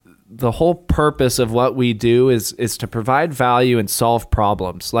the whole purpose of what we do is to provide value and solve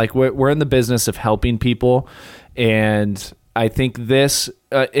problems. Like we're in the business of helping people, and I think this,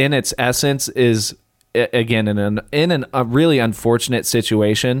 in its essence, is again in a really unfortunate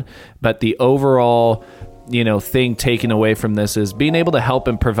situation, but the overall thing taken away from this is being able to help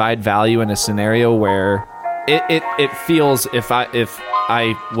and provide value in a scenario where it feels, if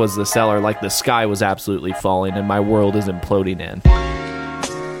I was the seller, like the sky was absolutely falling and my world is imploding in.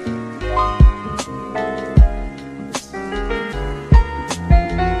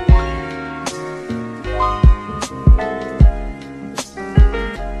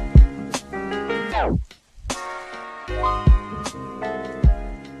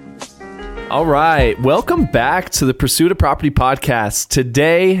 All right, welcome back to the Pursuit of Property podcast.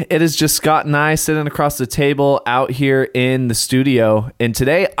 Today, it is just Scott and I sitting across the table out here in the studio. And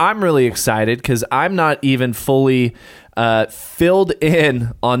today, I'm really excited because I'm not even fully filled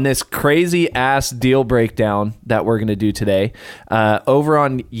in on this crazy-ass deal breakdown that we're going to do today over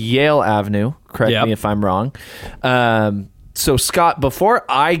on Yale Avenue. Correct me if I'm wrong. So, Scott, before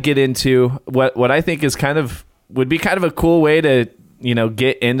I get into what I think is would be kind of a cool way to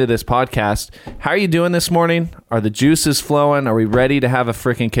get into this podcast. How are you doing this morning? Are the juices flowing? Are we ready to have a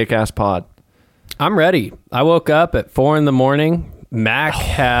freaking kick-ass pod? I'm ready. I woke up at 4 a.m. Mac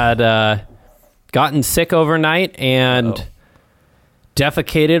had gotten sick overnight and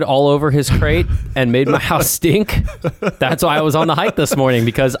defecated all over his crate and made my house stink. That's why I was on the hike this morning,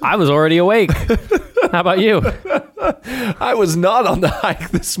 because I was already awake. How about you? I was not on the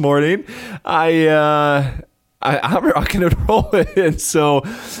hike this morning. I'm rocking and rolling, so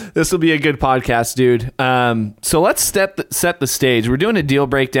this will be a good podcast, dude. So let's set the stage. We're doing a deal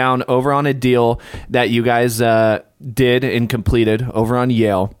breakdown over on a deal that you guys did and completed over on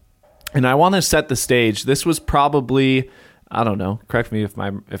Yale, and I want to set the stage. This was probably, I don't know, correct me if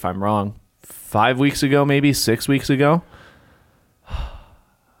I'm wrong, 5 weeks ago, maybe 6 weeks ago.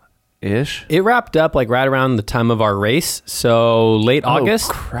 Ish. It wrapped up like right around the time of our race, so late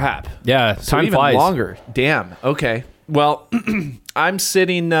August. Crap. Yeah, so time even flies. Longer. Damn. Okay. Well, I'm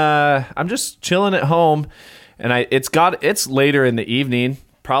sitting. I'm just chilling at home, and it's later in the evening,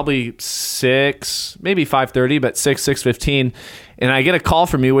 probably 6, maybe 5:30, but 6:15, and I get a call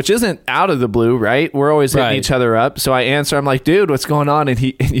from you, which isn't out of the blue, right? We're always hitting each other up, so I answer. I'm like, dude, what's going on? And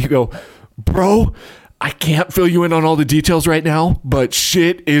you go, bro, I can't fill you in on all the details right now, but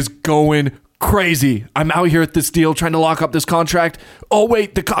shit is going crazy. I'm out here at this deal trying to lock up this contract. Oh,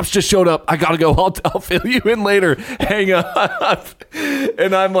 wait, the cops just showed up. I got to go. I'll fill you in later. Hang up.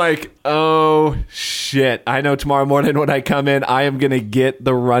 And I'm like, oh, shit. I know tomorrow morning when I come in, I am going to get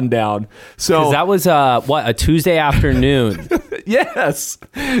the rundown. So that was, a Tuesday afternoon? Yes.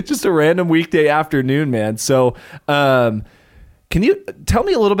 Just a random weekday afternoon, man. So, can you tell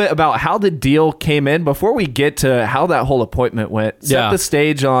me a little bit about how the deal came in before we get to how that whole appointment went? Set the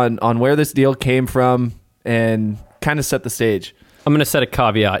stage on where this deal came from and kind of set the stage. I'm going to set a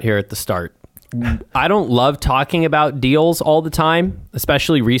caveat here at the start. I don't love talking about deals all the time,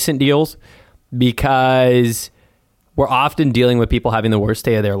 especially recent deals, because we're often dealing with people having the worst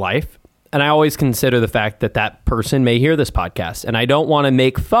day of their life. And I always consider the fact that person may hear this podcast. And I don't want to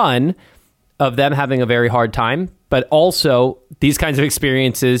make fun of them having a very hard time, but also these kinds of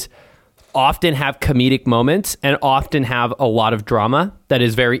experiences often have comedic moments and often have a lot of drama that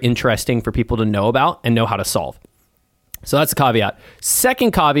is very interesting for people to know about and know how to solve. So that's a caveat.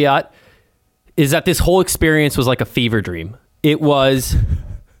 Second caveat is that this whole experience was like a fever dream. It was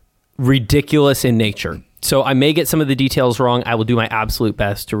ridiculous in nature. So I may get some of the details wrong. I will do my absolute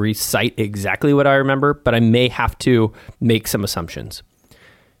best to recite exactly what I remember, but I may have to make some assumptions.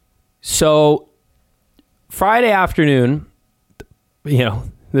 So Friday afternoon,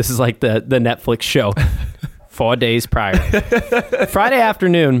 this is like the Netflix show, 4 days prior. Friday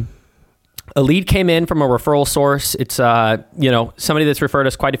afternoon, a lead came in from a referral source. It's, somebody that's referred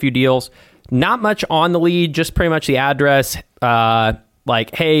us quite a few deals. Not much on the lead, just pretty much the address.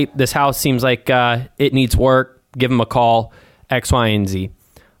 Like, hey, this house seems like it needs work. Give them a call, X, Y, and Z.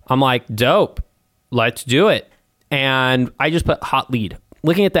 I'm like, dope. Let's do it. And I just put hot lead.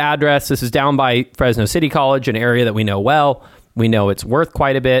 Looking at the address, this is down by Fresno City College, an area that we know well. We know it's worth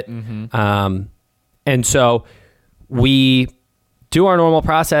quite a bit. Mm-hmm. And so we do our normal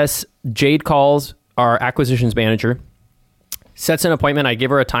process. Jade calls our acquisitions manager, sets an appointment. I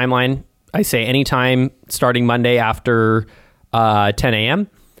give her a timeline. I say anytime starting Monday after 10 a.m.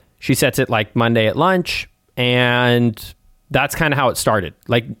 She sets it like Monday at lunch. And that's kind of how it started.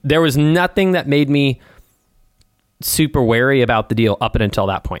 Like, there was nothing that made me super wary about the deal up until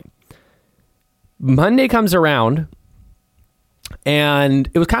that point. Monday comes around, And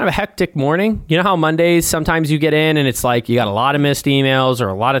it was kind of a hectic morning. You know how Mondays, sometimes you get in and it's like you got a lot of missed emails or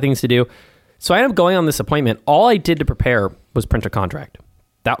a lot of things to do. So I ended up going on this appointment. All I did to prepare was print a contract.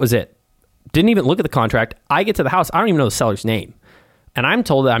 That was it. Didn't even look at the contract. I get to the house. I don't even know the seller's name. And I'm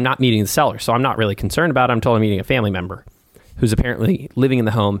told that I'm not meeting the seller. So I'm not really concerned about it. I'm told I'm meeting a family member who's apparently living in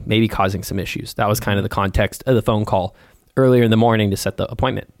the home, maybe causing some issues. That was kind of the context of the phone call earlier in the morning to set the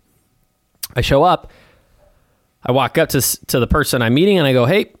appointment. I show up. I walk up to the person I'm meeting and I go,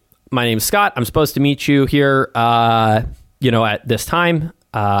 hey, my name's Scott. I'm supposed to meet you here, at this time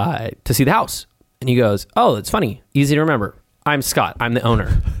to see the house. And he goes, oh, it's funny. Easy to remember. I'm Scott. I'm the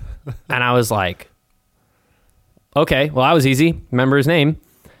owner. And I was like, okay, well, that was easy. Remember his name.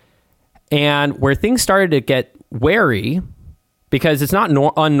 And where things started to get wary, because it's not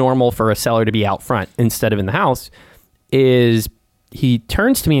unnormal for a seller to be out front instead of in the house, is he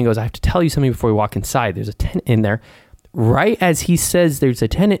turns to me and goes, I have to tell you something before we walk inside. There's a tenant in there. Right as he says there's a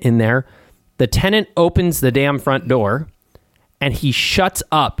tenant in there, the tenant opens the damn front door and he shuts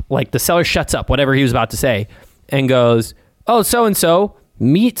up, like the seller shuts up, whatever he was about to say, and goes, oh, so-and-so,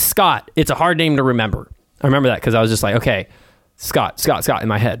 meet Scott. It's a hard name to remember. I remember that because I was just like, okay, Scott in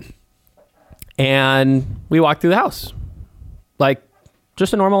my head. And we walked through the house. Like,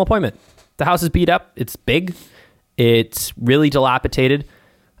 just a normal appointment. The house is beat up. It's big. It's really dilapidated.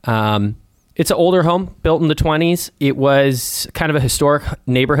 It's an older home built in the 20s. It was kind of a historic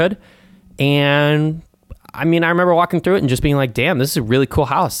neighborhood. And I mean, I remember walking through it and just being like, damn, this is a really cool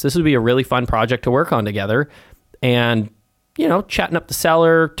house. This would be a really fun project to work on together. And, chatting up the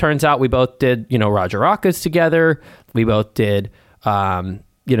seller. Turns out we both did, Roger Rockets together. We both did,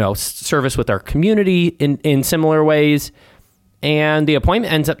 service with our community in similar ways. And the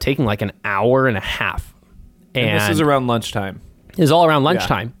appointment ends up taking like an hour and a half. And this is around lunchtime. It's all around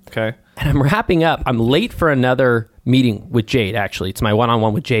lunchtime. Yeah. Okay. And I'm wrapping up. I'm late for another meeting with Jade, actually. It's my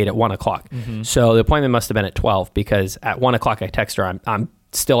one-on-one with Jade at 1 o'clock. Mm-hmm. So the appointment must have been at 12 because at 1 o'clock I text her, I'm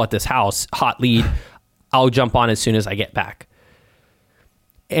still at this house, hot lead. I'll jump on as soon as I get back.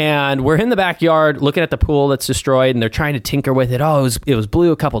 And we're in the backyard looking at the pool that's destroyed, and they're trying to tinker with it. Oh, it was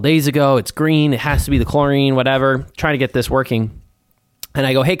blue a couple days ago. It's green. It has to be the chlorine, whatever. Trying to get this working. And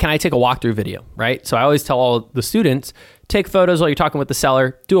I go, hey, can I take a walkthrough video, right? So I always tell all the students, take photos while you're talking with the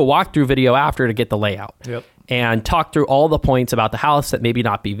seller, do a walkthrough video after to get the layout. Yep. And talk through all the points about the house that maybe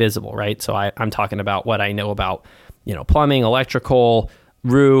not be visible, right? So I'm talking about what I know about, plumbing, electrical,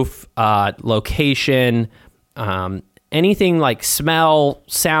 roof, location, anything like smell,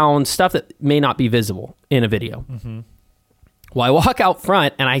 sound, stuff that may not be visible in a video. Mm-hmm. Well, I walk out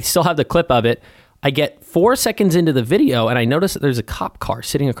front and I still have the clip of it. I get 4 seconds into the video and I notice that there's a cop car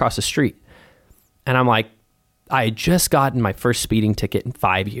sitting across the street. And I'm like, I had just gotten my first speeding ticket in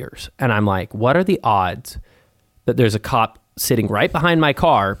 5 years. And I'm like, what are the odds that there's a cop sitting right behind my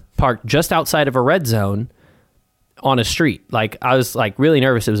car, parked just outside of a red zone on a street? Like, I was like really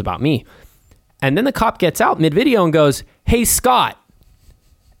nervous it was about me. And then the cop gets out mid-video and goes, hey, Scott.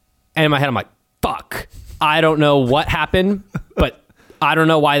 And in my head, I'm like, fuck. I don't know what happened, but I don't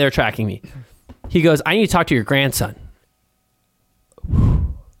know why they're tracking me. He goes, I need to talk to your grandson.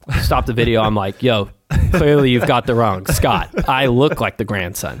 Stop the video. I'm like, yo, clearly you've got the wrong Scott. I look like the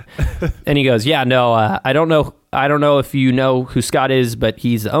grandson. And he goes, yeah, no, I don't know if you know who Scott is, but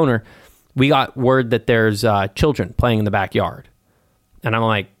he's the owner. We got word that there's children playing in the backyard. And I'm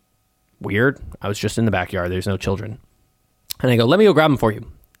like, weird. I was just in the backyard. There's no children. And I go, let me go grab them for you.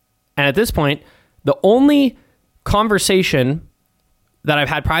 And at this point, the only conversation that I've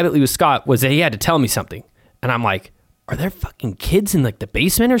had privately with Scott was that he had to tell me something. And I'm like, are there fucking kids in like the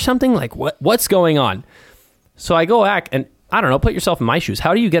basement or something? Like what's going on? So I go back and I don't know, put yourself in my shoes.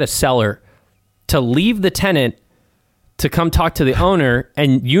 How do you get a seller to leave the tenant to come talk to the owner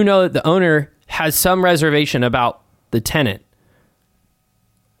and you know that the owner has some reservation about the tenant?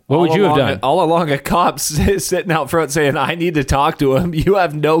 What would you have done? All along a cop sitting out front saying, I need to talk to him. You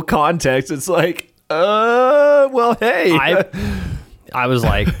have no context. It's like, well, hey. I was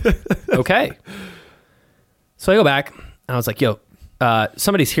like, okay. So I go back and I was like, yo,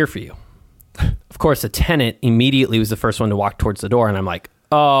 somebody's here for you. Of course, the tenant immediately was the first one to walk towards the door. And I'm like,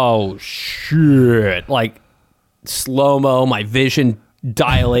 oh, shit. Like slow-mo, my vision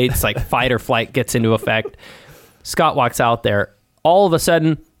dilates, like fight or flight gets into effect. Scott walks out there. All of a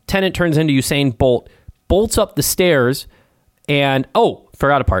sudden, tenant turns into Usain Bolt, bolts up the stairs. And,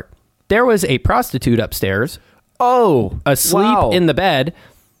 forgot a part. There was a prostitute upstairs. Asleep in the bed.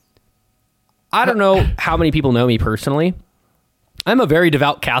 I don't know how many people know me personally. I'm a very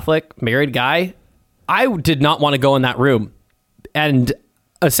devout Catholic, married guy. I did not want to go in that room. And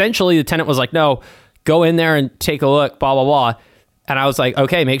essentially the tenant was like, no, go in there and take a look, blah, blah, blah. And I was like,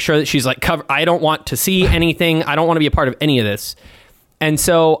 okay, make sure that she's like covered. I don't want to see anything. I don't want to be a part of any of this. And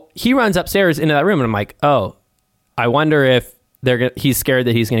so he runs upstairs into that room, and I'm like, oh, I wonder if he's scared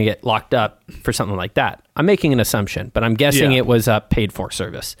that he's going to get locked up for something like that. I'm making an assumption, but I'm guessing it was a paid for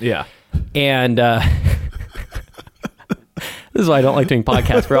service. Yeah. And this is why I don't like doing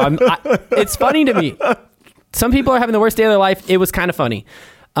podcasts, bro. It's funny to me. Some people are having the worst day of their life. It was kind of funny.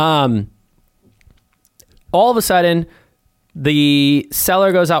 All of a sudden, the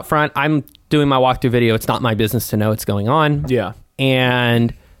seller goes out front. I'm doing my walkthrough video. It's not my business to know what's going on. Yeah.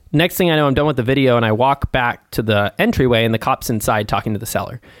 And next thing I know, I'm done with the video, and I walk back to the entryway, and the cop's inside talking to the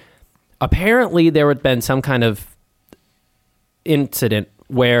seller. Apparently, there had been some kind of incident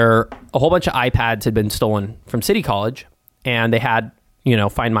where a whole bunch of iPads had been stolen from City College, and they had,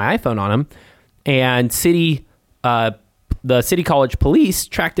 Find My iPhone on them. And the City College police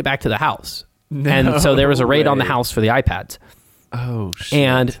tracked it back to the house. And so there was a raid on the house for the iPads. Oh, shit.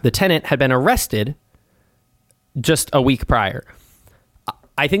 And the tenant had been arrested just a week prior.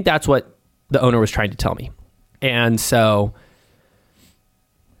 I think that's what the owner was trying to tell me. And so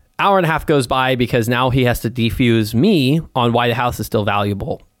hour and a half goes by because now he has to defuse me on why the house is still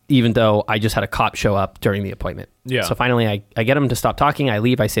valuable, even though I just had a cop show up during the appointment. Yeah. So finally I get him to stop talking. I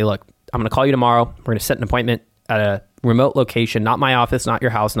leave. I say, look, I'm going to call you tomorrow. We're going to set an appointment at a remote location, not my office, not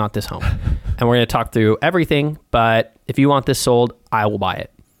your house, not this home. And we're going to talk through everything. But if you want this sold, I will buy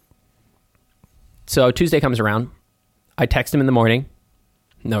it. So Tuesday comes around. I text him in the morning.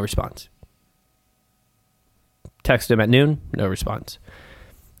 No response. Text him at noon. No response.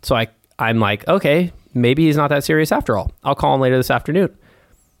 So I'm like, okay, maybe he's not that serious after all. I'll call him later this afternoon.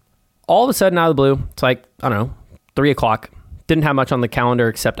 All of a sudden, out of the blue, it's like, I don't know, 3 o'clock. Didn't have much on the calendar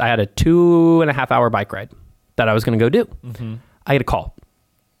except I had a 2.5 hour bike ride that I was going to go do. Mm-hmm. I get a call.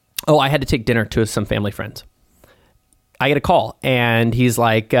 Oh, I had to take dinner to some family friends. I get a call, and he's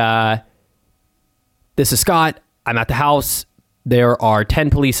like, this is Scott. I'm at the house. There are 10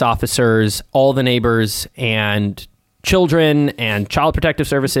 police officers, all the neighbors, and children, and child protective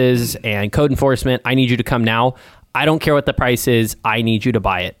services, and code enforcement. I need you to come now. I don't care what the price is. I need you to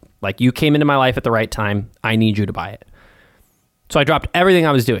buy it. Like, you came into my life at the right time. I need you to buy it. So I dropped everything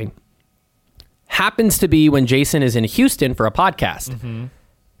I was doing. Happens to be when Jason is in Houston for a podcast. Mm-hmm.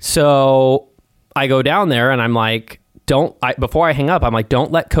 So I go down there, and I'm like, before I hang up, I'm like,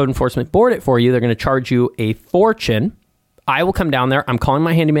 don't let code enforcement board it for you. They're going to charge you a fortune. I will come down there. I'm calling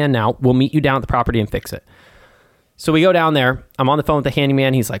my handyman now. We'll meet you down at the property and fix it. So we go down there. I'm on the phone with the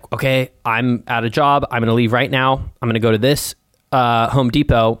handyman. He's like, okay, I'm at a job. I'm going to leave right now. I'm going to go to this Home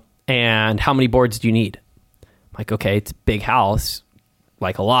Depot. And how many boards do you need? I'm like, okay, it's a big house,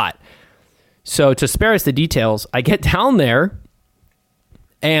 like a lot. So to spare us the details, I get down there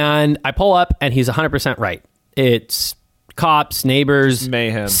and I pull up, and he's 100% right. It's cops, neighbors,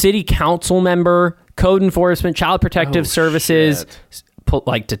 mayhem, city council member, code enforcement, child protective services,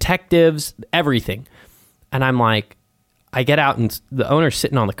 like detectives, everything. And I'm like, I get out, and the owner's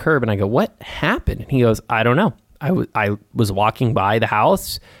sitting on the curb, and I go, what happened? And he goes, I don't know. I was walking by the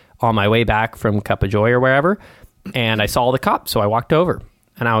house on my way back from Cup of Joy or wherever, and I saw the cops, so I walked over.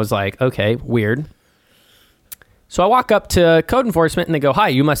 And I was like, okay, weird. So I walk up to code enforcement, and they go, hi,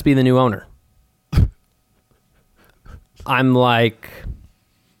 you must be the new owner. I'm like,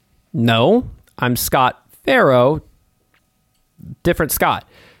 no, I'm Scott Farrow, different Scott.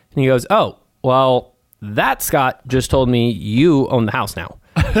 And he goes, oh, well, that Scott just told me you own the house now.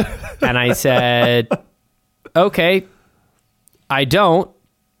 And I said, okay, I don't,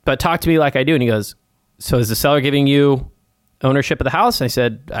 but talk to me like I do. And he goes, so is the seller giving you ownership of the house? And I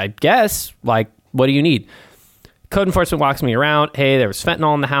said, I guess. Like, what do you need? Code enforcement walks me around. Hey, there was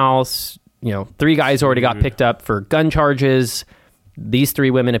fentanyl in the house. 3 guys already got picked up for gun charges. These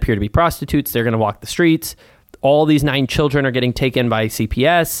 3 women appear to be prostitutes. They're going to walk the streets. All these 9 children are getting taken by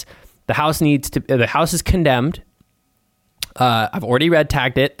CPS. The house is condemned. I've already red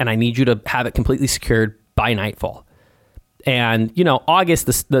tagged it, and I need you to have it completely secured by nightfall. And August,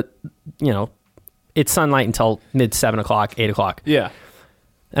 it's sunlight until mid 7 o'clock, 8 o'clock. Yeah.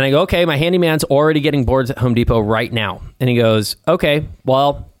 And I go, okay, my handyman's already getting boards at Home Depot right now. And he goes, okay,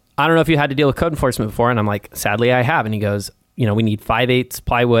 well, I don't know if you had to deal with code enforcement before. And I'm like, sadly, I have. And he goes, we need 5/8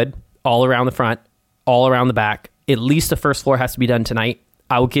 plywood all around the front, all around the back. At least the first floor has to be done tonight.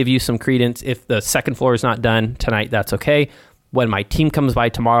 I will give you some credence. If the second floor is not done tonight, that's okay. When my team comes by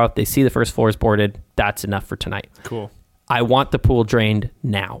tomorrow, if they see the first floor is boarded, that's enough for tonight. Cool. I want the pool drained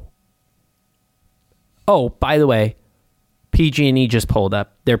now. Oh, by the way, PG&E just pulled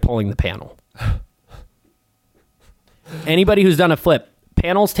up. They're pulling the panel. Anybody who's done a flip,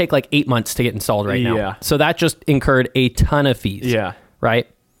 panels take like 8 months to get installed right now. Yeah. So that just incurred a ton of fees. Yeah. Right.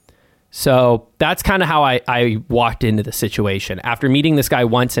 So that's kind of how I walked into the situation after meeting this guy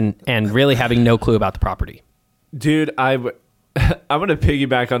once and really having no clue about the property. Dude, I'm going to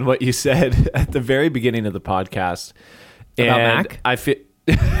piggyback on what you said at the very beginning of the podcast. About And Mac? I feel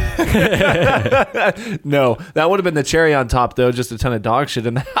no, that would have been the cherry on top, though. Just a ton of dog shit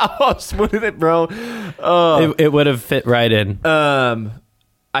in the house, wouldn't it, bro? It would have fit right in.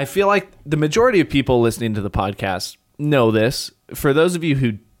 I feel like the majority of people listening to the podcast know this. For those of you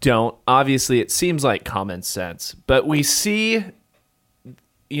who don't, obviously it seems like common sense, but we see,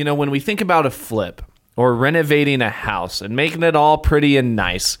 when we think about a flip or renovating a house and making it all pretty and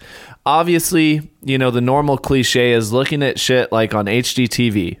nice, obviously, the normal cliche is looking at shit like on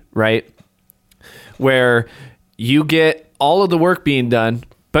HGTV, right? Where you get all of the work being done,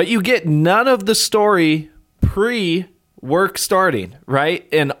 but you get none of the story pre-work starting, right?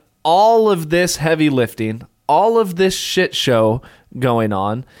 And all of this heavy lifting, all of this shit show going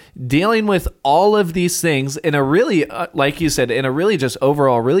on, dealing with all of these things in a really, like you said, in a really just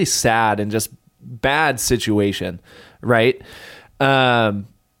overall really sad and just bad situation, right? All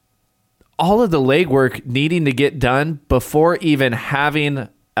of the legwork needing to get done before even having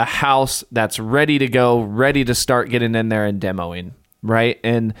a house that's ready to go, ready to start getting in there and demoing, right?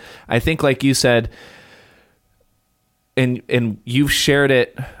 And I think, like you said, and you've shared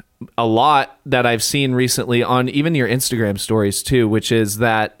it a lot that I've seen recently on even your Instagram stories too, which is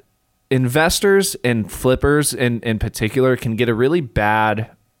that investors and flippers in particular can get a really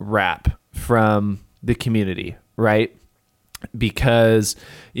bad rap from the community, right? Because,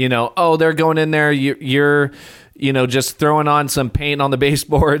 they're going in there, you're just throwing on some paint on the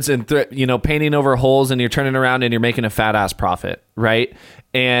baseboards and, painting over holes, and you're turning around and you're making a fat ass profit, right?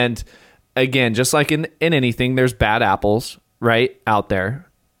 And again, just like in anything, there's bad apples, right, out there.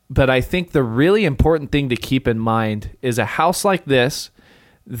 But I think the really important thing to keep in mind is a house like this,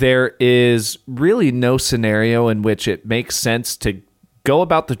 there is really no scenario in which it makes sense to go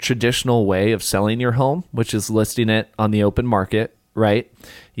about the traditional way of selling your home, which is listing it on the open market, right?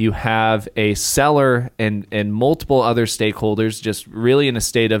 You have a seller and multiple other stakeholders just really in a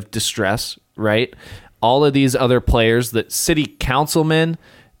state of distress, right? All of these other players, the city councilmen,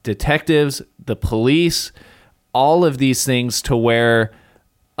 detectives, the police, all of these things, to where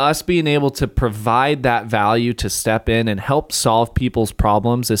us being able to provide that value to step in and help solve people's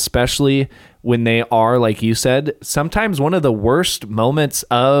problems, especially when they are, like you said, sometimes one of the worst moments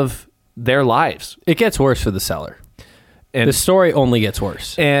of their lives. It gets worse for the seller. And the story only gets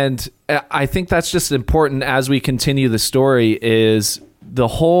worse. And I think that's just important as we continue the story. Is the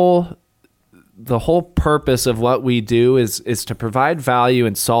whole purpose of what we do is to provide value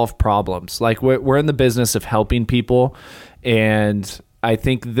and solve problems. Like we're in the business of helping people, and I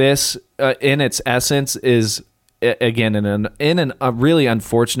think this, in its essence, is again in a really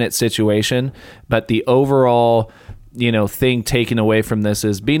unfortunate situation. But the overall, thing taken away from this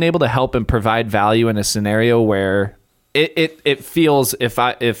is being able to help and provide value in a scenario where it feels, if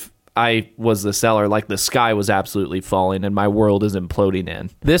I was the seller, like the sky was absolutely falling and my world is imploding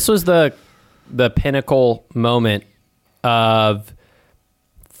in. This was the pinnacle moment of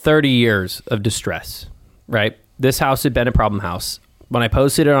 30 years of distress, right? This house had been a problem house. When I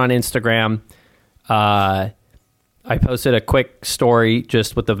posted it on Instagram, I posted a quick story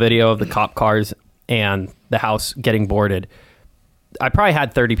just with the video of the cop cars and the house getting boarded. I probably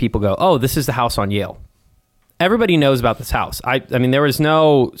had 30 people go, "Oh, this is the house on Yale." Everybody knows about this house. I mean, there was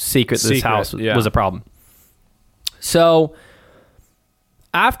no secret this house was a problem. So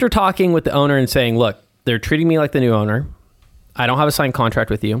after talking with the owner and saying, "Look, they're treating me like the new owner. I don't have a signed contract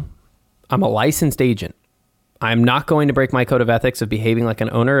with you. I'm a licensed agent. I'm not going to break my code of ethics of behaving like an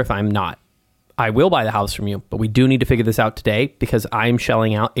owner if I'm not. I will buy the house from you, but we do need to figure this out today because I'm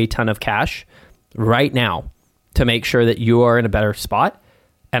shelling out a ton of cash right now to make sure that you are in a better spot.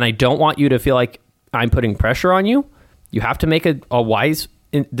 And I don't want you to feel like I'm putting pressure on you. You have to make a wise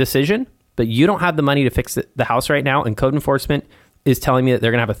decision, but you don't have the money to fix the house right now. And code enforcement is telling me that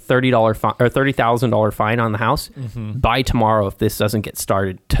they're going to have a $30 fine or $30,000 fine on the house by tomorrow if this doesn't get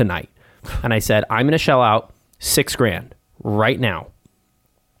started tonight." And I said, "I'm going to shell out $6,000 right now."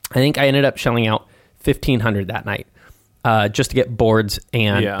 I think I ended up shelling out $1,500 that night just to get boards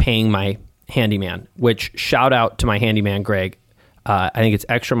and paying my handyman, which shout out to my handyman, Greg. I think it's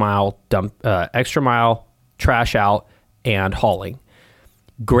extra mile, trash out, and hauling.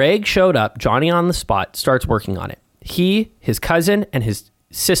 Greg showed up, Johnny on the spot, starts working on it. He, his cousin, and his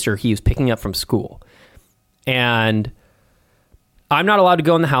sister he was picking up from school. And I'm not allowed to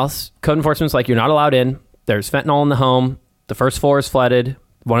go in the house. Code enforcement's like, "You're not allowed in. There's fentanyl in the home. The first floor is flooded.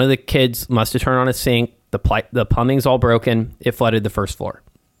 One of the kids must have turned on a sink. The plumbing's all broken. It flooded the first floor.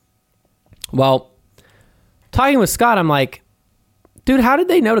 Well, talking with Scott, I'm like, dude, how did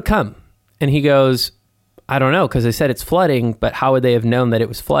they know to come? And he goes, I don't know, because they said it's flooding, but how would they have known that it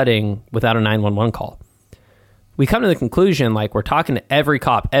was flooding without a 911 call? We come to the conclusion, like, we're talking to every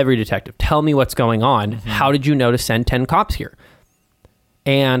cop, every detective. Tell me what's going on. Mm-hmm. How did you know to send 10 cops here?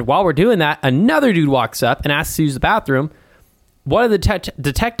 And while we're doing that, another dude walks up and asks to use the bathroom. One of the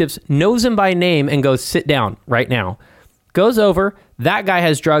detectives knows him by name and goes, sit down right now. Goes over. That guy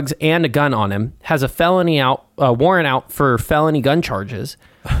has drugs and a gun on him. Has a warrant out for felony gun charges.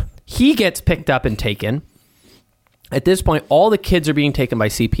 He gets picked up and taken. At this point, all the kids are being taken by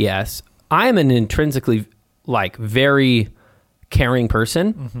CPS. I'm an intrinsically, like, very caring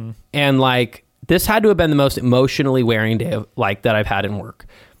person. Mm-hmm. And, like, this had to have been the most emotionally wearing day of, like, that I've had in work.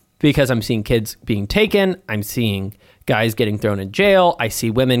 Because I'm seeing kids being taken. I'm seeing guys getting thrown in jail. I see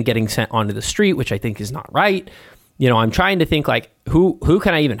women getting sent onto the street, which I think is not right. You know, I'm trying to think, like, who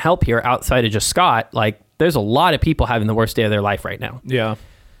can I even help here outside of just Scott? Like, there's a lot of people having the worst day of their life right now. Yeah.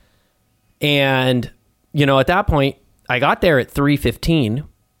 And, you know, at that point, I got there at 3:15.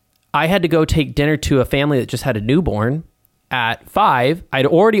 I had to go take dinner to a family that just had a newborn at 5. I'd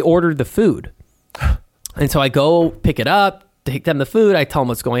already ordered the food. And so I go pick it up, take them the food. I tell them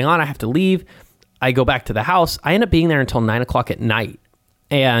what's going on. I have to leave. I go back to the house. I end up being there until 9 o'clock at night.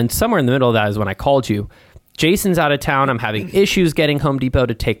 And somewhere in the middle of that is when I called you. Jason's out of town. I'm having issues getting Home Depot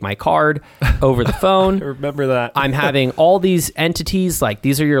to take my card over the phone. I remember that. I'm having all these entities, like,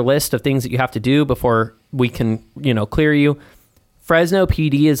 these are your list of things that you have to do before we can, you know, clear you. Fresno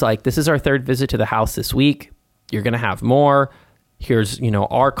PD is like, this is our 3rd visit to the house this week. You're going to have more. Here's, you know,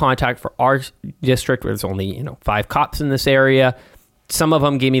 our contact for our district, where there's only, you know, 5 cops in this area. Some of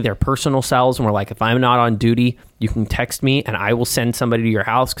them gave me their personal cells and were like, if I'm not on duty, you can text me and I will send somebody to your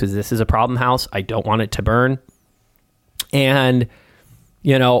house because this is a problem house. I don't want it to burn. And,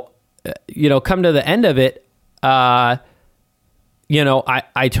 you know, come to the end of it, you know,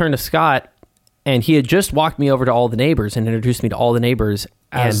 I turned to Scott and he had just walked me over to all the neighbors and introduced me to all the neighbors.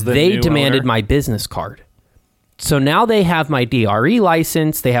 And they demanded my business card. So now they have my DRE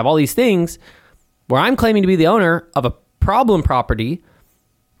license. They have all these things where I'm claiming to be the owner of a problem property.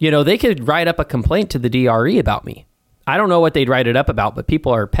 You know, they could write up a complaint to the DRE about me. I don't know what they'd write it up about, but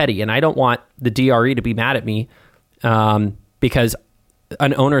people are petty, and I don't want the DRE to be mad at me because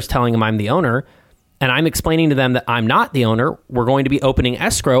an owner is telling them I'm the owner, and I'm explaining to them that I'm not the owner. We're going to be opening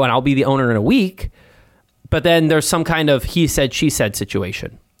escrow, and I'll be the owner in a week. But then there's some kind of he said, she said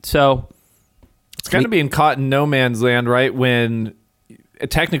situation. So it's kind of being caught in no man's land, right? When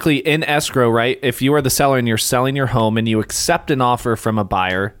technically in escrow, right? If you are the seller and you're selling your home and you accept an offer from a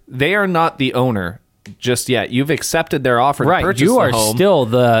buyer, they are not the owner just yet. You've accepted their offer to purchase you the are home. Still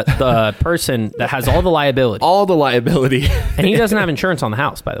the person that has all the liability. All the liability. And he doesn't have insurance on the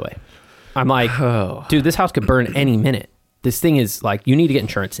house, by the way. I'm like, dude, this house could burn any minute. This thing is like, you need to get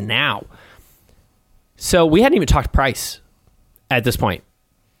insurance now. So we hadn't even talked price at this point.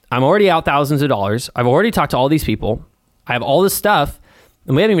 I'm already out thousands of dollars. I've already talked to all these people. I have all this stuff,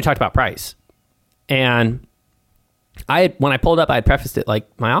 and we haven't even talked about price. And when I pulled up, I had prefaced it like,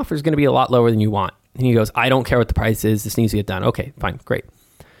 my offer is going to be a lot lower than you want. And he goes, I don't care what the price is. This needs to get done. Okay, fine, great.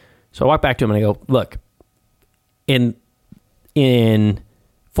 So I walk back to him and I go, look, in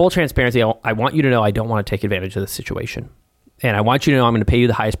full transparency, I want you to know I don't want to take advantage of this situation. And I want you to know I'm going to pay you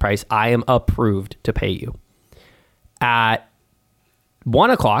the highest price. I am approved to pay you. At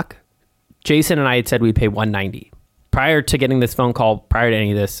 1 o'clock, Jason and I had said we'd pay $190. Prior to getting this phone call, prior to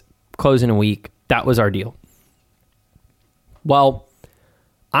any of this, close in a week, that was our deal. Well,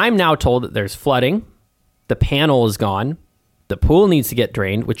 I'm now told that there's flooding. The panel is gone. The pool needs to get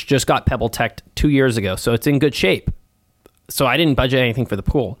drained, which just got Pebble Teched 2 years ago. So it's in good shape. So I didn't budget anything for the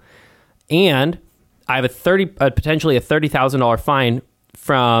pool. And I have potentially a $30,000 fine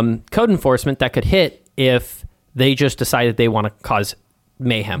from code enforcement that could hit if they just decided they want to cause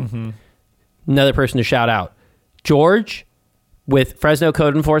mayhem. Mm-hmm. Another person to shout out. George, with Fresno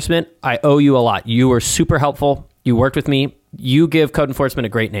Code Enforcement, I owe you a lot. You were super helpful. You worked with me. You give code enforcement a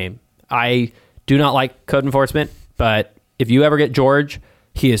great name. I do not like code enforcement, but if you ever get George,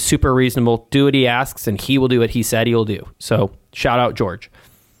 he is super reasonable. Do what he asks, and he will do what he said he will do. So shout out George.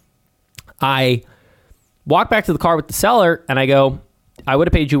 I walk back to the car with the seller, and I go, I would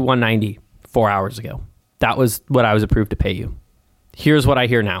have paid you $190 4 hours ago. That was what I was approved to pay you. Here's what I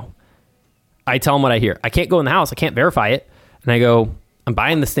hear now. I tell him what I hear. I can't go in the house. I can't verify it. And I go, I'm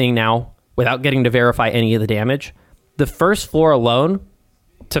buying this thing now without getting to verify any of the damage. The first floor alone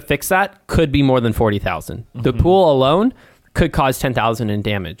to fix that could be more than $40,000. Mm-hmm. The pool alone could cause $10,000 in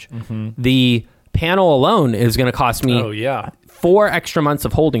damage. The panel alone is going to cost me 4 extra months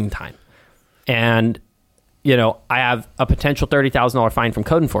of holding time. And, I have a potential $30,000 fine from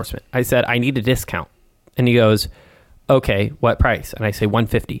code enforcement. I said, I need a discount. And he goes, okay, what price? And I say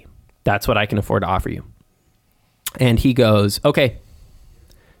 $150. That's what I can afford to offer you. And he goes, okay.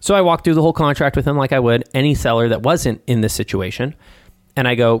 So I walked through the whole contract with him like I would any seller that wasn't in this situation. And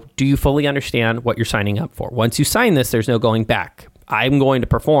I go, do you fully understand what you're signing up for? Once you sign this, there's no going back. I'm going to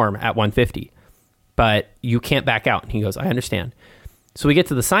perform at $150, but you can't back out. And he goes, I understand. So we get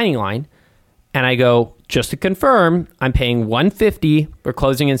to the signing line and I go, just to confirm, I'm paying $150. We're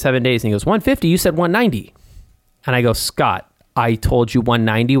closing in 7 days. And he goes, $150? You said $190. And I go, Scott, I told you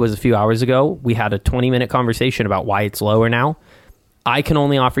 $190 was a few hours ago. We had a 20-minute conversation about why it's lower now. I can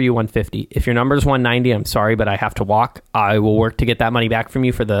only offer you $150. If your number is $190, I'm sorry, but I have to walk. I will work to get that money back from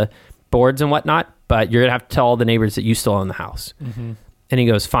you for the boards and whatnot, but you're going to have to tell all the neighbors that you still own the house. And he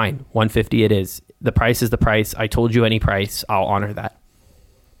goes, fine, $150 it is. The price is the price. I told you any price. I'll honor that.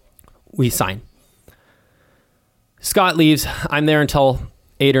 We sign. Scott leaves. I'm there until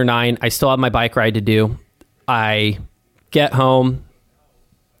 8 or 9. I still have my bike ride to do. I get home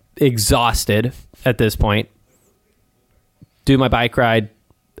exhausted at this point, do my bike ride,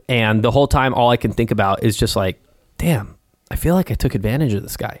 and the whole time all I can think about is just like, damn, I feel like I took advantage of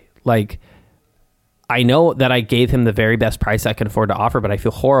this guy. Like, I know that I gave him the very best price I can afford to offer, but I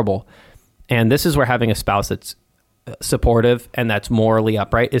feel horrible. And this is where having a spouse that's supportive and that's morally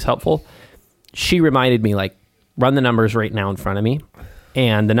upright is helpful. She reminded me, like, run the numbers right now in front of me.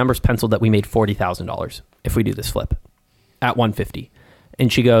 And the numbers penciled that we made $40,000 if we do this flip at $150.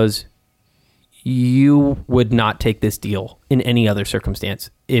 And she goes, you would not take this deal in any other circumstance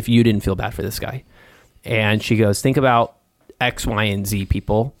if you didn't feel bad for this guy. And she goes, think about X, Y, and Z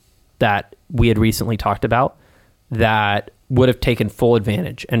people that we had recently talked about that would have taken full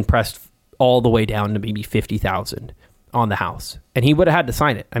advantage and pressed all the way down to maybe 50,000 on the house. And he would have had to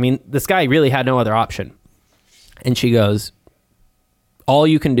sign it. I mean, this guy really had no other option. And she goes, all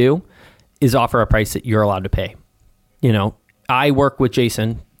you can do is offer a price that you're allowed to pay. You know, I work with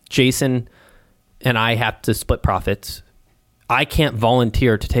Jason. Jason and I have to split profits. I can't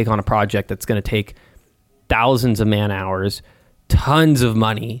volunteer to take on a project that's going to take thousands of man hours, tons of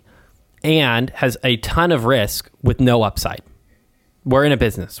money, and has a ton of risk with no upside. We're in a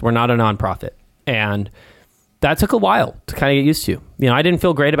business. We're not a nonprofit. And that took a while to kind of get used to. You know, I didn't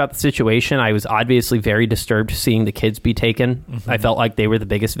feel great about the situation. I was obviously very disturbed seeing the kids be taken. Mm-hmm. I felt like they were the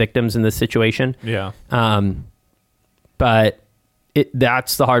biggest victims in this situation. Yeah. But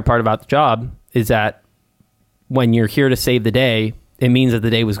that's the hard part about the job, is that when you're here to save the day, it means that the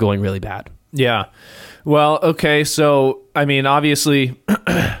day was going really bad. Yeah. Well, okay. So, I mean, obviously,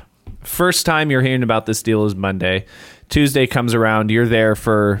 first time you're hearing about this deal is Monday. Tuesday comes around. You're there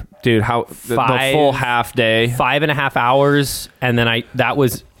for, dude, the full half day. 5.5 hours. And then that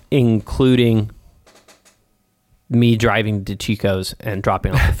was including me driving to Chico's and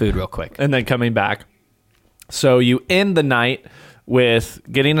dropping off the food real quick. And then coming back. So you end the night with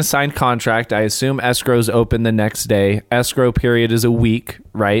getting a signed contract. I assume escrow's open the next day. Escrow period is a week,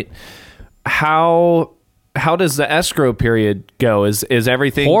 right? How does the escrow period go? Is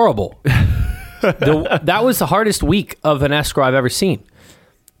everything horrible? That was the hardest week of an escrow I've ever seen.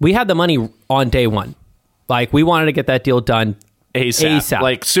 We had the money on day one. Like, we wanted to get that deal done ASAP.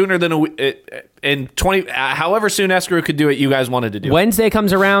 Like sooner than in 20, however soon escrow could do it, you guys wanted to do it. Wednesday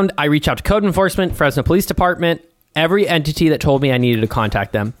comes around. I reach out to code enforcement, Fresno Police Department, every entity that told me I needed to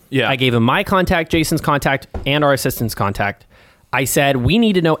contact them. Yeah. I gave them my contact, Jason's contact, and our assistant's contact. I said, we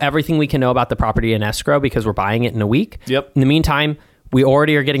need to know everything we can know about the property in escrow because we're buying it in a week. Yep. In the meantime, we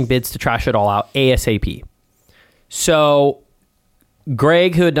already are getting bids to trash it all out ASAP. So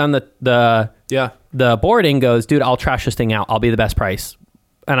Greg, who had done the boarding, goes, dude, I'll trash this thing out. I'll be the best price.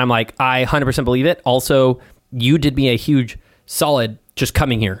 And I'm like, I 100% believe it. Also, you did me a huge solid just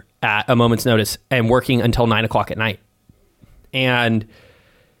coming here at a moment's notice and working until 9 o'clock at night. And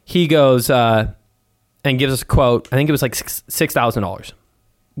he goes and gives us a quote. I think it was like $6,000,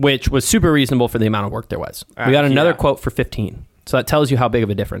 which was super reasonable for the amount of work there was. We got another quote for $15,000. So that tells you how big of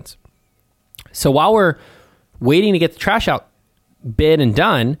a difference. So while we're waiting to get the trash out bid and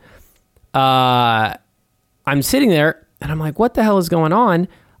done, I'm sitting there and I'm like, what the hell is going on?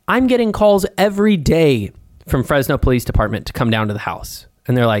 I'm getting calls every day from Fresno Police Department to come down to the house.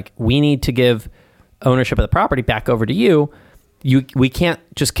 And they're like, we need to give ownership of the property back over to you. We can't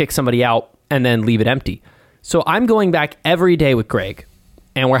just kick somebody out and then leave it empty. So I'm going back every day with Greg,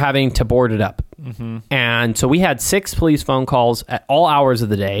 and we're having to board it up. Mm-hmm. And so we had 6 police phone calls at all hours of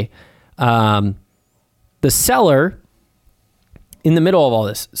the day. The seller in the middle of all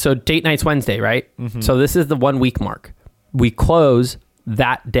this, so date night's Wednesday, right? So this is the 1 week mark. We close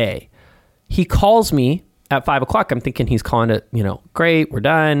that day. He calls me at 5 o'clock. I'm thinking he's calling it, great, we're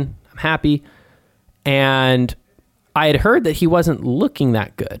done. I'm happy. And I had heard that he wasn't looking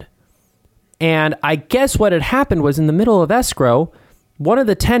that good. And I guess what had happened was in the middle of escrow, one of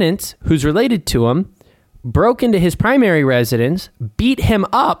the tenants who's related to him broke into his primary residence, beat him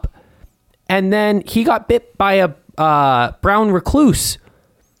up, and then he got bit by a brown recluse.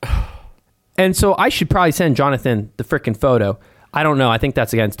 And so I should probably send Jonathan the freaking photo. I don't know. I think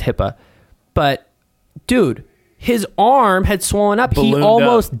that's against HIPAA. But, dude, his arm had swollen up. He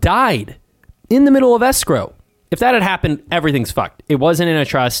almost died in the middle of escrow. If that had happened, everything's fucked. It wasn't in a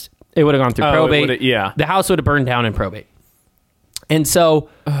trust. It would have gone through probate. Yeah. The house would have burned down in probate. And so,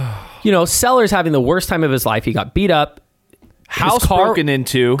 seller's having the worst time of his life. He got beat up. House broken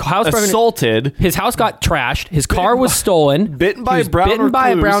into. Assaulted. His house got trashed. His car was stolen. Bitten by a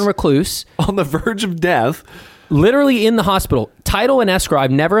brown recluse. On the verge of death. Literally in the hospital. Title and escrow.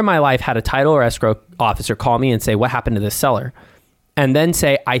 I've never in my life had a title or escrow officer call me and say, what happened to this seller? And then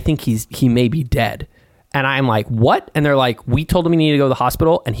say, I think he may be dead. And I'm like, what? And they're like, we told him he needed to go to the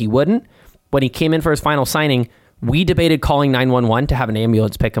hospital and he wouldn't. When he came in for his final signing, we debated calling 911 to have an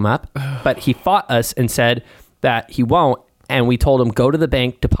ambulance pick him up. But he fought us and said that he won't. And we told him, go to the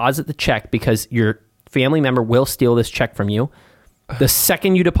bank, deposit the check because your family member will steal this check from you. The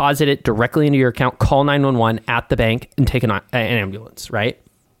second you deposit it directly into your account, call 911 at the bank and take an ambulance, right?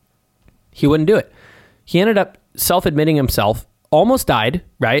 He wouldn't do it. He ended up self-admitting himself, almost died,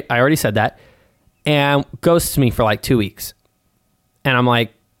 right? I already said that. And ghosts me for like 2 weeks. And I'm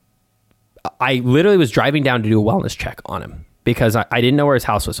like, I literally was driving down to do a wellness check on him because I didn't know where his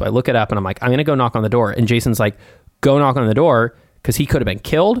house was. So I look it up and I'm like, I'm going to go knock on the door. And Jason's like, go knock on the door because he could have been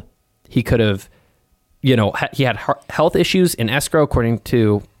killed. He could have, he had health issues in escrow, according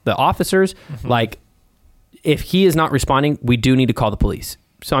to the officers. Mm-hmm. Like, if he is not responding, we do need to call the police.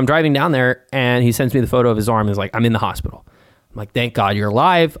 So I'm driving down there and he sends me the photo of his arm and is like, I'm in the hospital. I'm like, thank God you're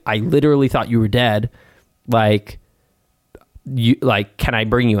alive. I literally thought you were dead. Can I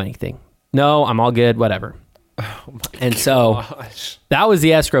bring you anything? No, I'm all good, whatever. Oh and so that was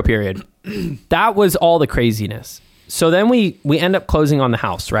the escrow period. That was all the craziness. So then we end up closing on the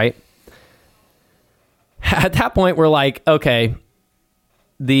house, right? At that point, we're like, okay,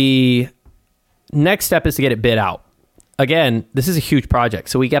 the next step is to get it bid out. Again, this is a huge project.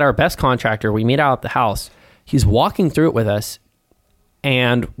 So we get our best contractor. We meet out at the house. He's walking through it with us,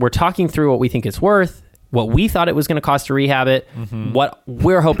 and we're talking through what we think it's worth, what we thought it was going to cost to rehab it, what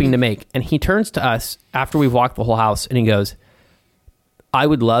we're hoping to make. And he turns to us after we've walked the whole house, and he goes, I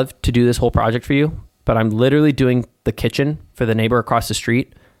would love to do this whole project for you, but I'm literally doing the kitchen for the neighbor across the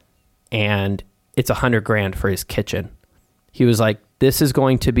street, and it's $100,000 for his kitchen. He was like, this is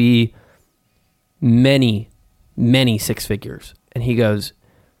going to be many, many six figures. And he goes,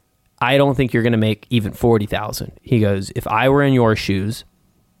 I don't think you're going to make even 40,000. He goes, if I were in your shoes,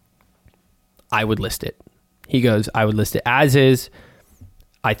 I would list it. He goes, I would list it as is.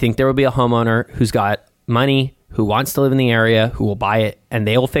 I think there will be a homeowner who's got money, who wants to live in the area, who will buy it, and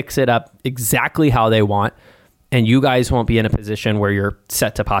they'll fix it up exactly how they want. And you guys won't be in a position where you're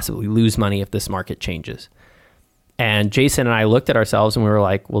set to possibly lose money if this market changes. And Jason and I looked at ourselves and we were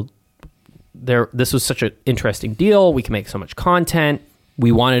like, well, this was such an interesting deal. We can make so much content.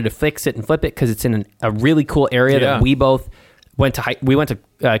 We wanted to fix it and flip it because it's in a really cool area that we both went to. We went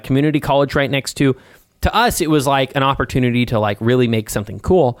to community college right next to. To us, it was like an opportunity to like really make something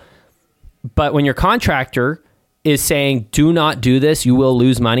cool. But when your contractor is saying, do not do this, you will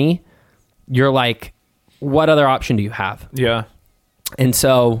lose money, you're like, what other option do you have? Yeah. And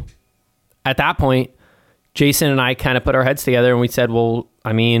so at that point, Jason and I kind of put our heads together and we said, well,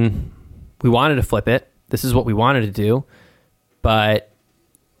 I mean, we wanted to flip it. This is what we wanted to do. But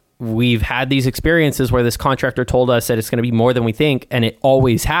we've had these experiences where this contractor told us that it's going to be more than we think, and it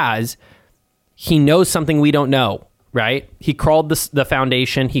always has. He knows something we don't know, right? He crawled the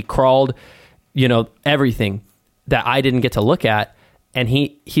foundation. He crawled, everything that I didn't get to look at. And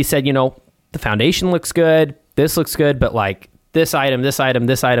he said, the foundation looks good. This looks good. But like this item, this item,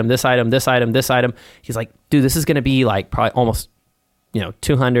 this item, this item, this item, this item. He's like, dude, this is going to be like probably almost,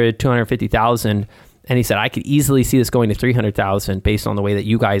 200, 250,000. And he said, I could easily see this going to 300,000 based on the way that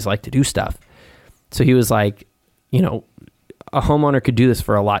you guys like to do stuff. So he was like, a homeowner could do this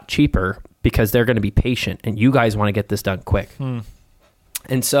for a lot cheaper because they're going to be patient and you guys want to get this done quick.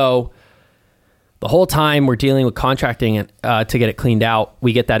 And so the whole time we're dealing with contracting it, to get it cleaned out,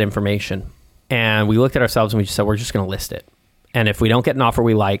 we get that information and we looked at ourselves and we just said, we're just going to list it. And if we don't get an offer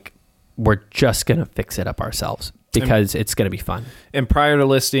we like, we're just going to fix it up ourselves. because it's going to be fun. And prior to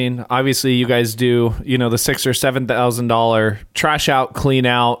listing, obviously you guys do, the $6,000 or $7,000 trash out, clean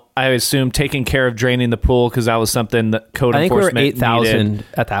out. I assume taking care of draining the pool because that was something that code enforcement I think we were $8,000 needed.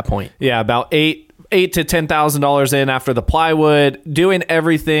 at that point. Yeah, about $8,000 to $10,000 in after the plywood, doing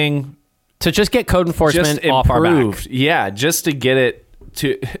everything To just get code enforcement just off our back. improved. Yeah, just to get it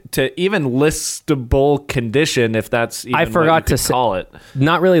to even listable condition, if that's even I forgot what you could to call it.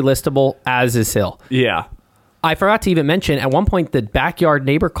 Not really listable, as is Hill. Yeah. I forgot to even mention, at one point, the backyard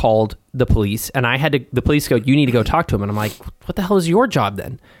neighbor called the police, and the police go, you need to go talk to him. And I'm like, what the hell is your job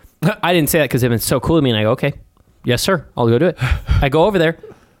then? I didn't say that because they've been so cool to me. And I go, okay, yes, sir, I'll go do it. I go over there.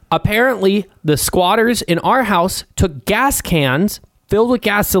 Apparently, the squatters in our house took gas cans filled with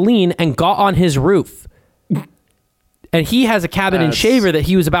gasoline and got on his roof. And he has a cabin in Shaver that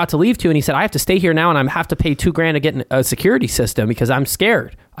he was about to leave to. And he said, I have to stay here now, and I have to pay $2,000 to get a security system because I'm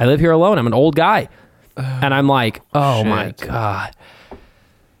scared. I live here alone. I'm an old guy. And I'm like, oh my God.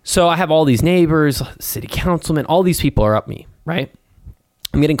 So I have all these neighbors, city councilmen, all these people are up me, right?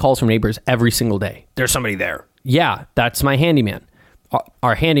 I'm getting calls from neighbors every single day. There's somebody there. Yeah, that's my handyman.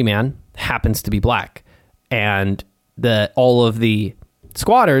 Our handyman happens to be black. And all of the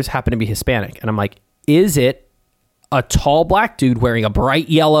squatters happen to be Hispanic. And I'm like, is it a tall black dude wearing a bright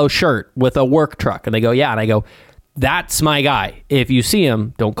yellow shirt with a work truck? And they go, yeah. And I go, that's my guy. If you see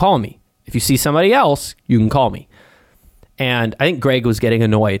him, don't call me. If you see somebody else, you can call me. And I think Greg was getting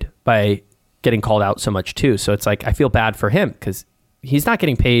annoyed by getting called out so much too. So it's like, I feel bad for him because he's not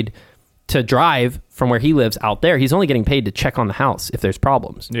getting paid to drive from where he lives out there. He's only getting paid to check on the house if there's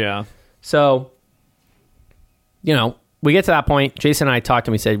problems. Yeah. So, we get to that point. Jason and I talked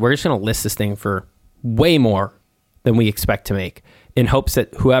to him. We said, we're just going to list this thing for way more than we expect to make in hopes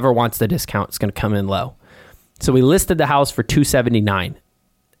that whoever wants the discount is going to come in low. So we listed the house for $279.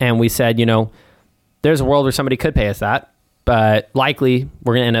 And we said, there's a world where somebody could pay us that, but likely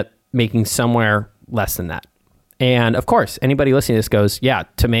we're going to end up making somewhere less than that. And of course, anybody listening to this goes, yeah,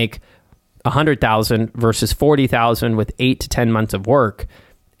 to make $100,000 versus $40,000 with 8 to 10 months of work,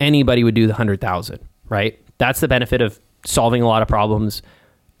 anybody would do the $100,000, right? That's the benefit of solving a lot of problems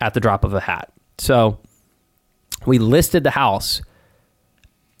at the drop of a hat. So we listed the house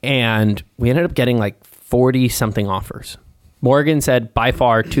and we ended up getting like 40 something offers. Morgan said by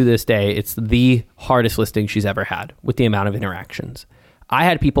far to this day, it's the hardest listing she's ever had with the amount of interactions. I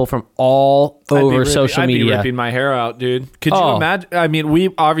had people from all over social media. I'd be ripping my hair out, dude. Could you imagine? I mean,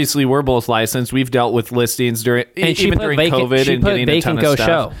 we're both licensed. We've dealt with listings during COVID and getting a ton of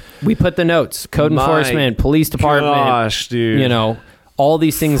stuff. We put the notes, code enforcement, police department. Gosh, dude. All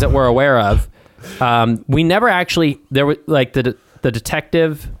these things that we're aware of. We never actually, there was like the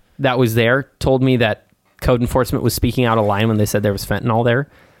detective that was there told me that code enforcement was speaking out of line when they said there was fentanyl there.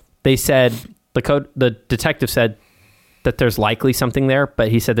 They said the detective said that there's likely something there, but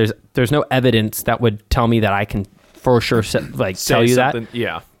he said there's no evidence that would tell me that I can for sure tell you that.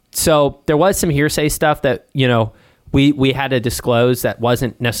 Yeah. So there was some hearsay stuff that we had to disclose that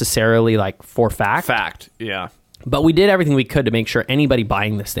wasn't necessarily like for fact. Yeah. But we did everything we could to make sure anybody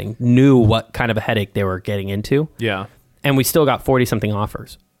buying this thing knew what kind of a headache they were getting into. Yeah. And we still got 40 something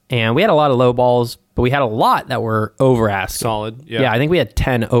offers. And we had a lot of low balls, but we had a lot that were over asking. Solid. Yeah. Yeah, I think we had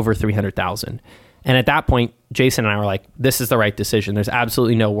 10 over 300,000. And at that point, Jason and I were like, this is the right decision. There's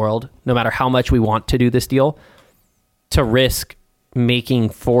absolutely no world, no matter how much we want to do this deal, to risk making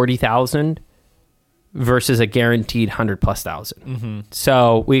 40,000 versus a guaranteed 100,000+. Mm-hmm.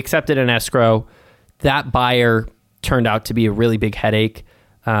 So we accepted an escrow. That buyer turned out to be a really big headache.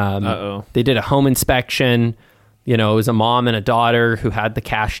 They did a home inspection. It was a mom and a daughter who had the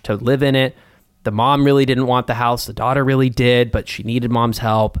cash to live in it. The mom really didn't want the house. The daughter really did, but she needed mom's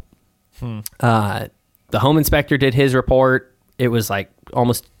help. The home inspector did his report. It was like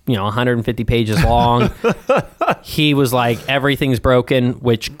almost 150 pages long. He was like, everything's broken,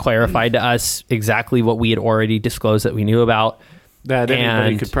 which clarified to us exactly what we had already disclosed that we knew about. That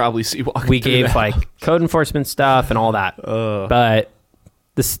anybody could probably see walking we through gave that. like code enforcement stuff and all that. But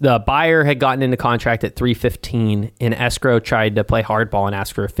the buyer had gotten into contract at $315, and escrow tried to play hardball and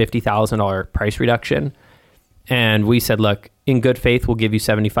ask for a $50,000 price reduction. And we said, look, in good faith, we'll give you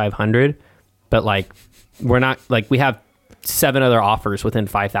 $7,500, but like, we're not like, we have 7 other offers within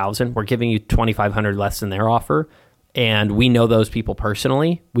 5,000. We're giving you $2,500 less than their offer. And we know those people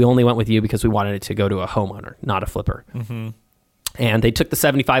personally. We only went with you because we wanted it to go to a homeowner, not a flipper. Mm-hmm. And they took the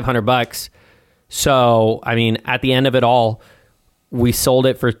 $7,500. So, I mean, at the end of it all, we sold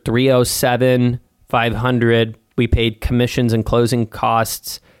it for $307,500. We paid commissions and closing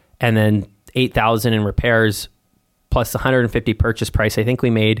costs, and then $8,000 in repairs, plus the $150 purchase price. I think we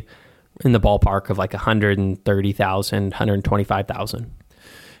made in the ballpark of like 130,000, 125,000.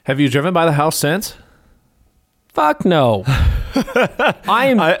 Have you driven by the house since? Fuck no.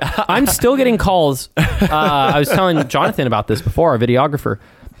 I'm still getting calls. I was telling Jonathan about this before, our videographer.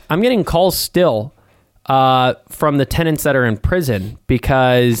 I'm getting calls still from the tenants that are in prison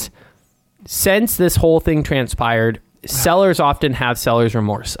because since this whole thing transpired, sellers often have seller's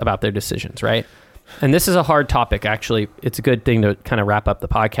remorse about their decisions, right? And this is a hard topic, actually. It's a good thing to kind of wrap up the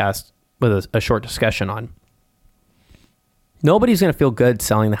podcast with a short discussion on. Nobody's going to feel good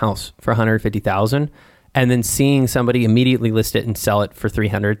selling the house for $150,000 and then seeing somebody immediately list it and sell it for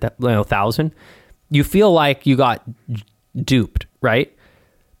 $300,000. You feel like you got duped, right?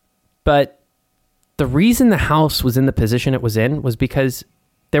 But the reason the house was in the position it was in was because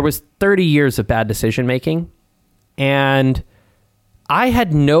there was 30 years of bad decision making, and I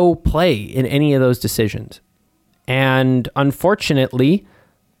had no play in any of those decisions. And unfortunately,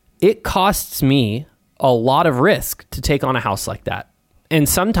 it costs me a lot of risk to take on a house like that. And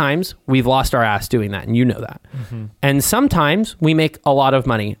sometimes we've lost our ass doing that, and you know that. Mm-hmm. And sometimes we make a lot of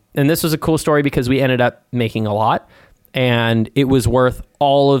money. And this was a cool story because we ended up making a lot, and it was worth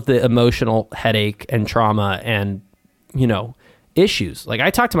all of the emotional headache and trauma and, you know, issues. Like,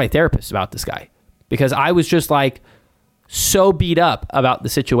 I talked to my therapist about this guy because I was just like so beat up about the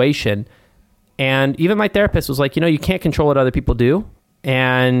situation. And even my therapist was like, you know, you can't control what other people do.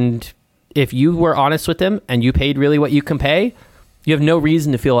 And if you were honest with them and you paid really what you can pay, you have no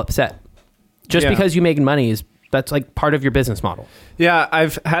reason to feel upset. Just because you make money that's like part of your business model. Yeah,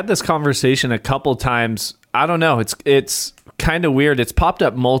 I've had this conversation a couple times. I don't know. It's kind of weird. It's popped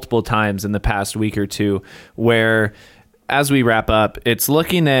up multiple times in the past week or two where, as we wrap up, it's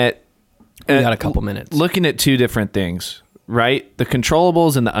looking at... We got a couple minutes. Looking at two different things, right? The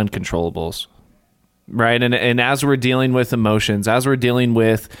controllables and the uncontrollables, right? And as we're dealing with emotions, as we're dealing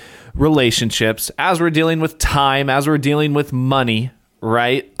with relationships, as we're dealing with time, as we're dealing with money,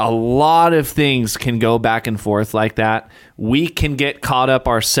 right? A lot of things can go back and forth like that. We can get caught up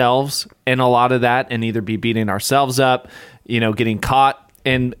ourselves in a lot of that and either be beating ourselves up, you know, getting caught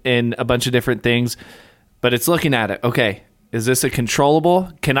in a bunch of different things. But it's looking at it. Okay, is this a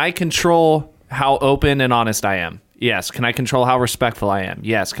controllable? Can I control how open and honest I am? Yes. Can I control how respectful I am?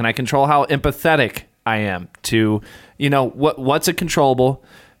 Yes. Can I control how empathetic I am to, you know, what's a controllable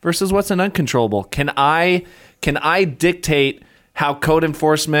versus what's an uncontrollable? Can I dictate how code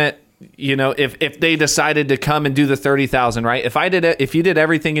enforcement, you know, if they decided to come and do the 30,000, right? If you did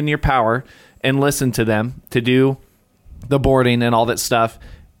everything in your power and listened to them to do the boarding and all that stuff,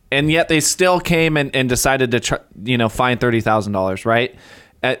 and yet they still came and decided to fine $30,000, right?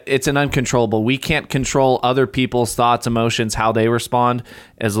 It's an uncontrollable. We can't control other people's thoughts, emotions, how they respond,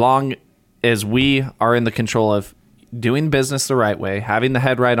 as long as we are in the control of doing business the right way, having the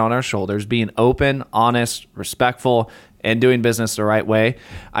head right on our shoulders, being open, honest, respectful, and doing business the right way.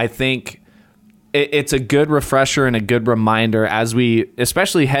 I think it's a good refresher and a good reminder as we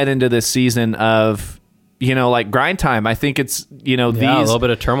especially head into this season of, you know, like grind time. I think it's, you know, these... a little bit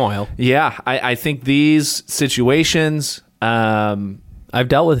of turmoil. Yeah. I think these situations... I've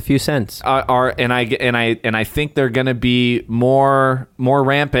dealt with a few since. And I think they're going to be more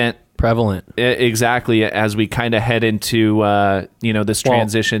rampant, prevalent. Exactly, as we kind of head into this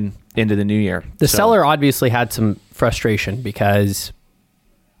transition into the new year. The seller obviously had some frustration because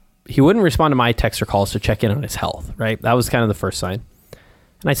he wouldn't respond to my text or calls to check in on his health, right? That was kind of the first sign.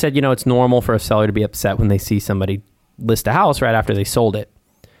 And I said, you know, it's normal for a seller to be upset when they see somebody list a house right after they sold it.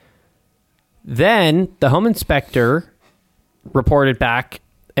 Then the home inspector reported back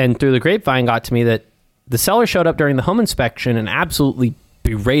and through the grapevine got to me that the seller showed up during the home inspection and absolutely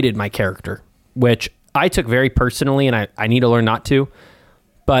berated my character, which I took very personally, and I need to learn not to,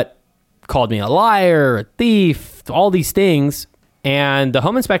 but called me a liar, a thief, all these things. And the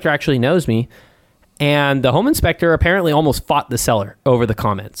home inspector actually knows me, and the home inspector apparently almost fought the seller over the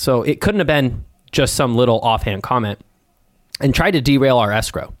comment. So it couldn't have been just some little offhand comment, and tried to derail our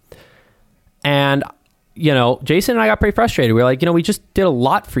escrow. And you know, Jason and I got pretty frustrated. We were like, you know, we just did a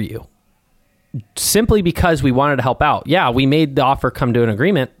lot for you simply because we wanted to help out. Yeah, we made the offer come to an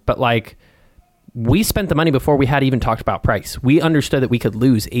agreement, but like we spent the money before we had even talked about price. We understood that we could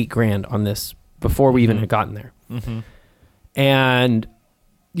lose $8,000 on this before we even had gotten there. Mm-hmm. And,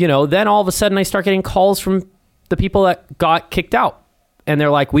 you know, then all of a sudden I start getting calls from the people that got kicked out, and they're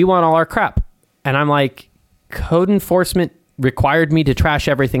like, we want all our crap. And I'm like, code enforcement required me to trash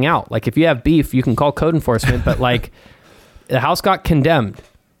everything out. Like, if you have beef, you can call code enforcement, but like the house got condemned.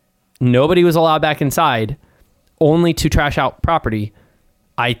 Nobody was allowed back inside, only to trash out property.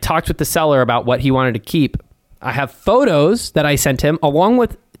 I talked with the seller about what he wanted to keep. I have photos that I sent him along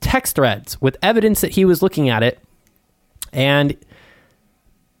with text threads with evidence that he was looking at it. And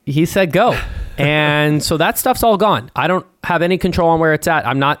he said go. And so that stuff's all gone. I don't have any control on where it's at.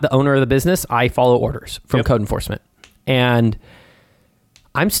 I'm not the owner of the business. I follow orders from code enforcement. And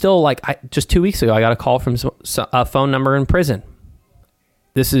I'm still like, just 2 weeks ago, I got a call from a phone number in prison.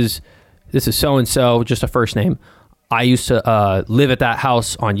 This is so-and-so, just a first name. I used to live at that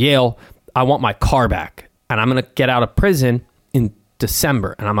house on Yale. I want my car back. And I'm going to get out of prison in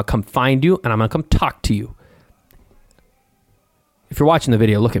December. And I'm going to come find you. And I'm going to come talk to you. If you're watching the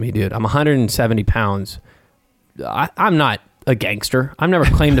video, look at me, dude. I'm 170 pounds. I'm not a gangster. I've never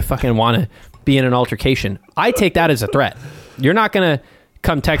claimed to fucking want to be in an altercation. I take that as a threat. You're not going to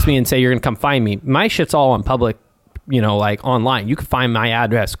come text me and say you're going to come find me. My shit's all on public, like online. You can find my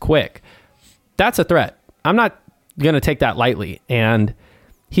address quick. That's a threat. I'm not going to take that lightly. And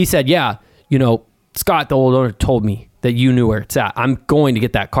he said, yeah, Scott, the old owner, told me that you knew where it's at. I'm going to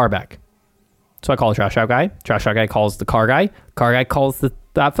get that car back. So I call the trash out guy. Trash out guy calls the car guy. Car guy calls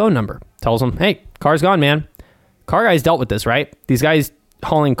that phone number. Tells him, hey, car's gone, man. Car guy's dealt with this, right? These guys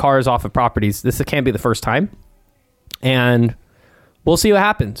hauling cars off of properties. This can't be the first time. And we'll see what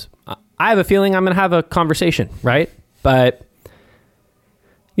happens. I have a feeling I'm going to have a conversation, right? But,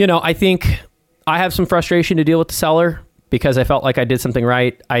 I think I have some frustration to deal with the seller because I felt like I did something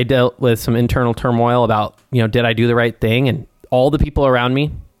right. I dealt with some internal turmoil about, did I do the right thing? And all the people around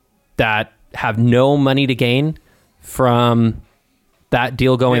me that have no money to gain from that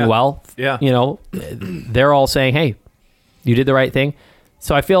deal going well. Yeah. They're all saying, hey, you did the right thing.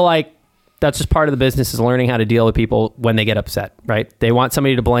 So I feel like that's just part of the business, is learning how to deal with people when they get upset, right? They want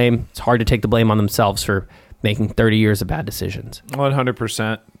somebody to blame. It's hard to take the blame on themselves for making 30 years of bad decisions.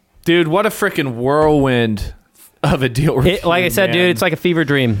 100%. Dude, what a freaking whirlwind of a deal review, like I said, dude, it's like a fever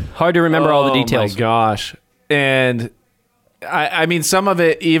dream. Hard to remember all the details. Oh my gosh. And I mean, some of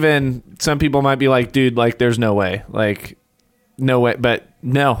it, even some people might be like, dude, like there's no way, no way. But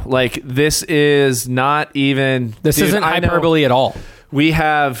no, like this is not even, this isn't hyperbole at all. We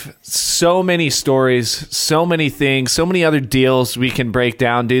have so many stories, so many things, so many other deals we can break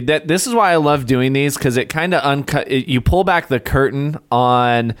down, dude. This is why I love doing these, because it kind of you pull back the curtain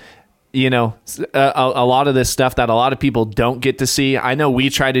on, a lot of this stuff that a lot of people don't get to see. I know we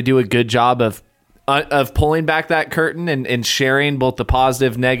try to do a good job of pulling back that curtain and sharing both the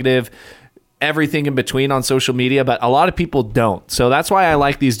positive, negative, everything in between on social media, but a lot of people don't. So that's why I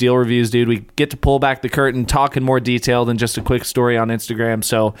like these deal reviews, dude. We get to pull back the curtain, talk in more detail than just a quick story on Instagram.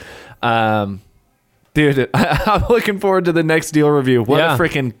 So, dude, I'm looking forward to the next deal review. What a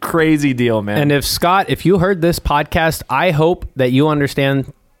freaking crazy deal, man. And if you heard this podcast, I hope that you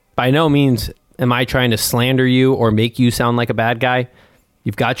understand, by no means am I trying to slander you or make you sound like a bad guy.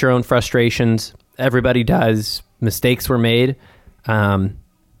 You've got your own frustrations. Everybody does. Mistakes were made.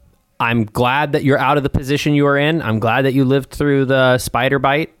 I'm glad that you're out of the position you are in. I'm glad that you lived through the spider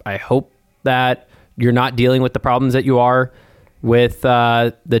bite. I hope that you're not dealing with the problems that you are with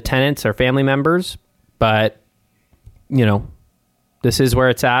the tenants or family members. But, this is where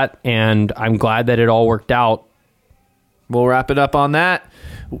it's at, and I'm glad that it all worked out. We'll wrap it up on that.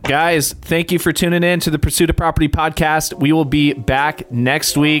 Guys, thank you for tuning in to the Pursuit of Property podcast. We will be back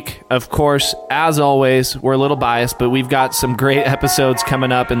next week. Of course, as always, we're a little biased, but we've got some great episodes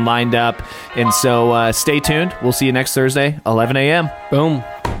coming up and lined up. And so stay tuned. We'll see you next Thursday, 11 a.m. Boom.